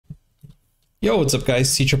Yo, what's up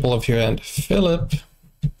guys? Teacher Paul here and Philip.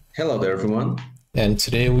 Hello there everyone. And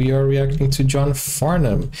today we are reacting to John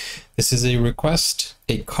Farnham. This is a request,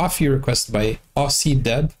 a coffee request by Aussie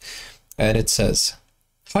Deb. And it says,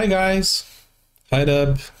 "Hi guys." Hi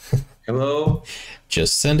Deb. Hello.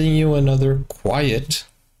 Just sending you another quiet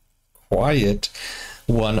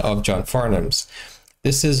one of John Farnham's.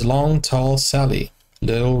 This is Long Tall Sally,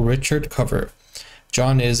 Little Richard cover.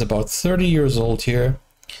 John is about 30 years old here.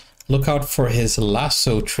 Look out for his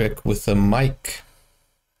lasso trick with the mic.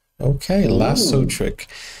 Okay, lasso trick.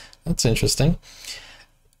 That's interesting.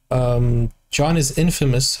 John is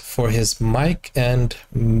infamous for his mic and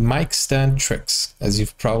mic stand tricks, as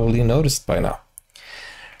you've probably noticed by now.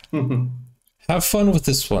 Have fun with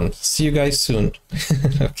this one. See you guys soon.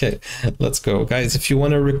 Okay, let's go. Guys, if you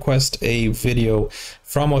want to request a video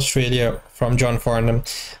from Australia, from John Farnham,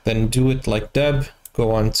 then do it like Deb.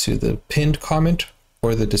 Go on to the pinned comment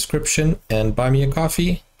or the description and buy me a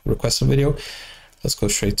coffee, request a video. Let's go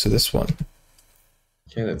straight to this one.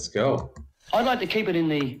 Okay, let's go. I'd like to keep it in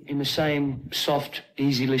the same soft,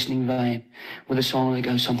 easy listening vein with a song that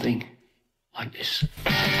goes something like this.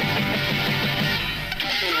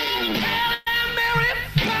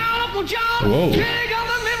 Whoa.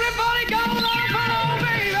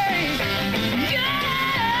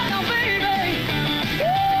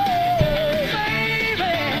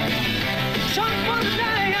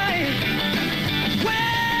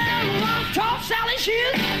 Sally, she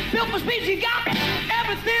is built for speed. She got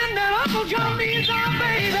everything that Uncle John needs, oh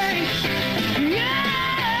baby.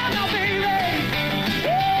 Yeah, no baby.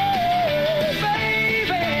 Ooh,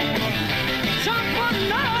 baby. Some fun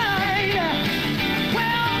night.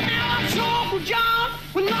 Well, now I'm so Uncle John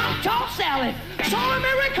with Long Tall Sally. Saw him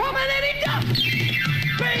every coming and he done.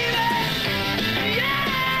 Baby.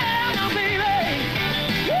 Yeah, no baby.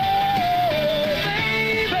 Ooh,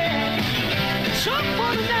 baby. Some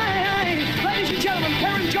fun night.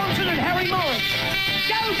 Johnson and Harry Morris.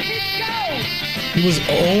 Go, kids, go! He was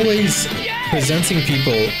always presenting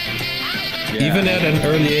people, even at an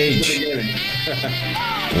early age.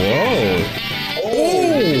 Whoa!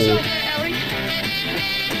 Oh!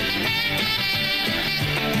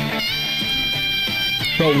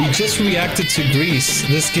 Bro, we just reacted to Grease.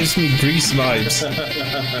 This gives me Grease vibes.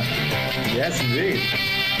 Yes, indeed.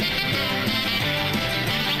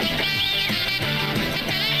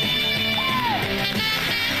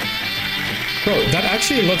 Bro, that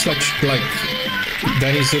actually looks like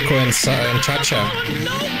Danny Zuko and Cha-Cha.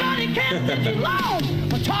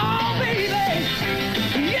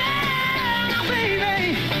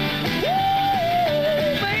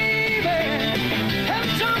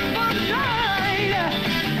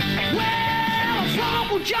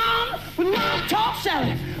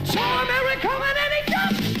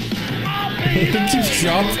 He keeps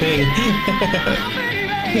jumping.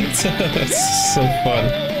 It's so fun.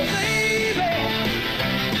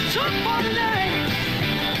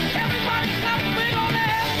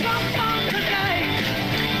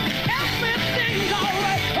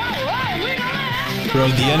 Bro,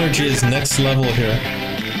 the energy is next level here.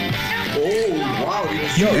 Oh, wow.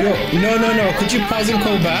 Yo, no. Could you pause and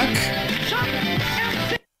go back?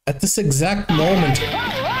 At this exact moment,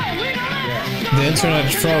 the internet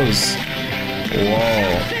froze.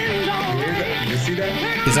 Whoa. You see that?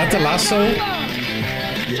 Is that the lasso? Yeah,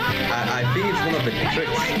 I think it's one of the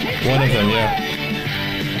tricks. One of them, yeah.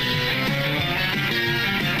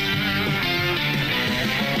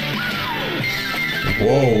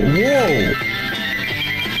 Whoa.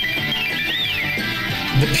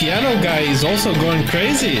 The piano guy is also going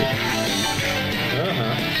crazy.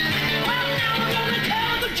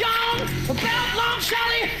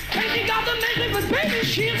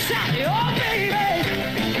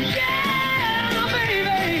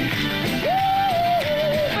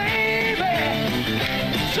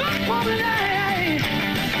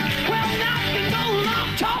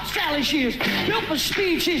 She is built for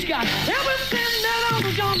speed. She's got everything that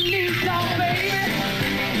Uncle John needs, oh baby.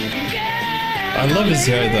 Yeah, I love his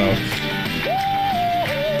hair though. Ooh,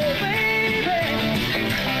 baby.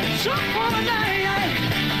 Some fun tonight.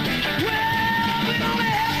 Well, we're gonna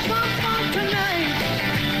have some fun tonight.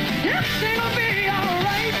 Everything will be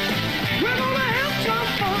alright. We're gonna have some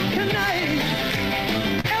fun tonight.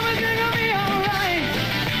 Everything will be alright.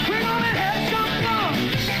 We're gonna have some fun.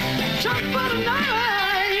 Some fun tonight.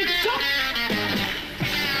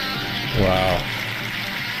 Wow.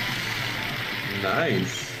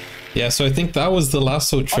 Nice. Yeah, so I think that was the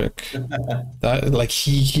lasso trick. That like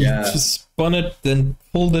he just spun it, then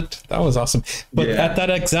pulled it. That was awesome. But at that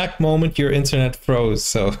exact moment, your internet froze,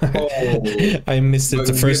 so I missed it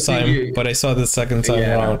the first time, but I saw the second time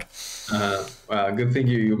around. Well, good thing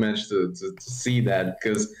you managed to see that,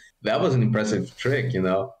 because that was an impressive trick, you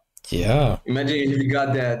know. Yeah. Imagine if you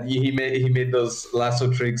got that. He made those lasso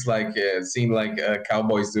tricks like seem like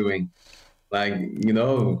cowboys doing. Like, you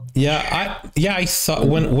know. I thought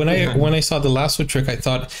when I saw the lasso trick, I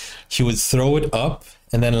thought he would throw it up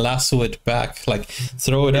and then lasso it back, like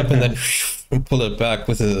throw it up and then pull it back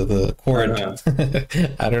with the cord.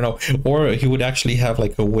 I don't know. Or he would actually have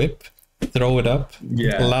like a whip, throw it up,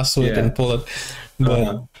 lasso it and pull it.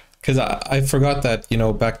 But because I forgot that, you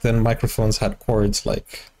know, back then microphones had cords,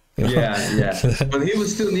 like. You know? But he would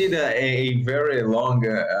still need a very long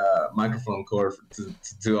microphone cord to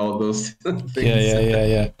do all those things.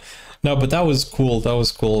 Yeah. No, but that was cool. That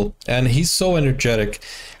was cool. And he's so energetic.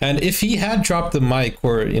 And if he had dropped the mic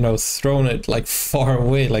or, you know, thrown it like far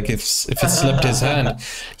away, like if it slipped his hand,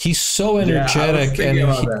 he's so energetic.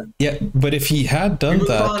 But if he had done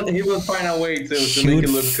he would find a way to make it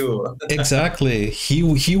look cool. Exactly.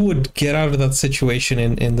 He would get out of that situation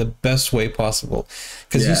in the best way possible,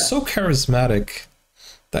 because he's so charismatic.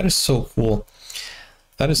 That is so cool.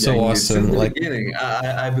 That is so awesome. Since the like beginning,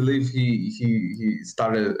 I believe he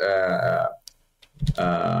started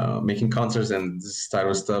making concerts and this type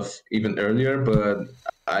of stuff even earlier. But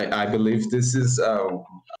I believe this is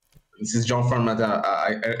John Farnham at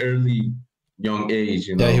an early young age.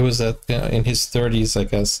 You know? Yeah, he was in his 30s, I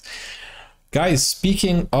guess. Guys,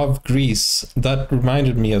 speaking of Grease, that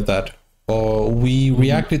reminded me of that. We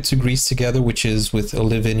reacted to Grease together, which is with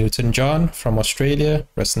Olivia Newton-John from Australia.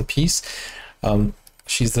 Rest in peace.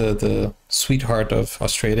 She's the sweetheart of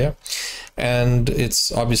Australia, and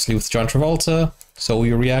it's obviously with John Travolta. So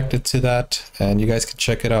we reacted to that, and you guys can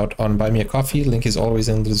check it out on Buy Me a Coffee. Link is always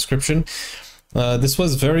in the description. This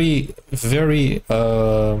was very, very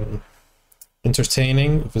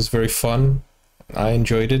entertaining. It was very fun. I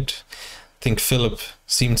enjoyed it. I think Philip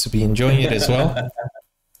seemed to be enjoying it as well.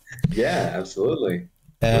 Yeah, absolutely.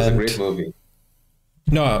 It was a great movie.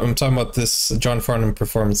 No, I'm talking about this John Farnham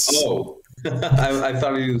performance. Oh. I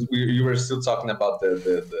thought you were still talking about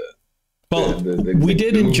we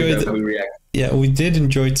did enjoy we did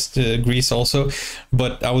enjoy Grease also,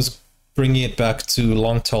 but I was bringing it back to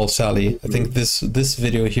Long Tall Sally. I think this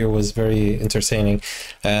video here was very entertaining,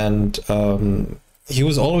 and he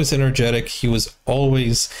was always energetic. He was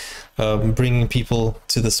always bringing people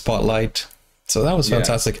to the spotlight, so that was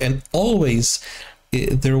fantastic. And always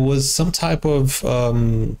there was some type of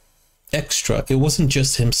extra. It wasn't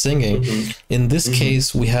just him singing. In this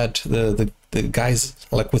case, we had the guys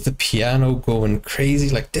like with the piano going crazy,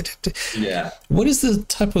 like what is the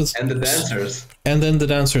type of, and the dancers, and then the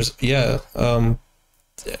dancers, the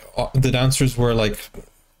dancers were like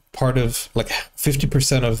part of like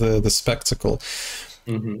 50% of the spectacle.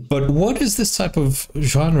 But what is this type of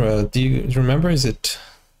genre? Do you remember? Is it,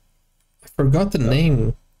 I forgot the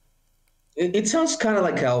name. It sounds kind of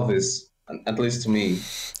like Elvis, at least to me.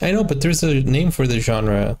 I know, but there's a name for the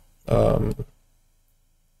genre.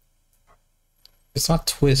 It's not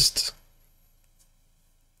twist.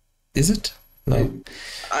 Is it? No.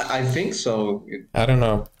 I think so. I don't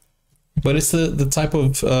know. But it's the type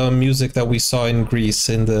of music that we saw in Greece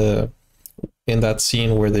in that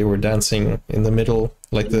scene where they were dancing in the middle,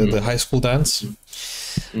 like the high school dance.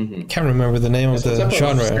 Can't remember the name of the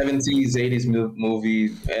genre. 70s, 80s movie,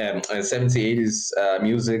 70s, 80s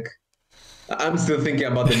music. I'm still thinking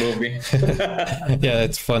about the movie. Yeah,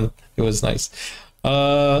 it's fun. It was nice.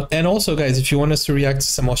 And also, guys, if you want us to react to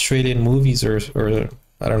some Australian movies or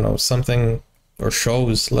I don't know, something, or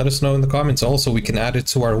shows, let us know in the comments. Also, we can add it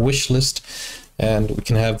to our wish list, and we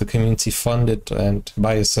can have the community fund it and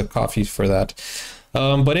buy us a coffee for that.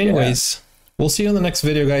 But anyways, we'll see you in the next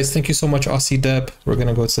video, guys. Thank you so much, Aussie Deb. We're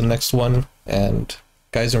gonna go to the next one, and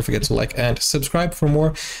guys, don't forget to like and subscribe for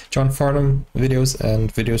more John Farnham videos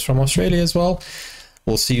and videos from Australia as well.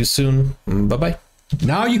 We'll see you soon. Bye-bye.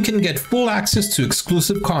 Now you can get full access to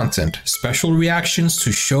exclusive content, special reactions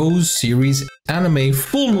to shows, series, anime,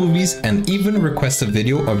 full movies, and even request a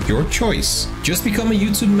video of your choice. Just become a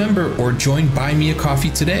YouTube member or join Buy Me a Coffee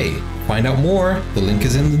today. Find out more, the link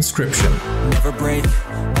is in the description. Never break,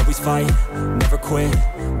 always fight, never quit,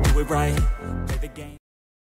 do it right, play the game.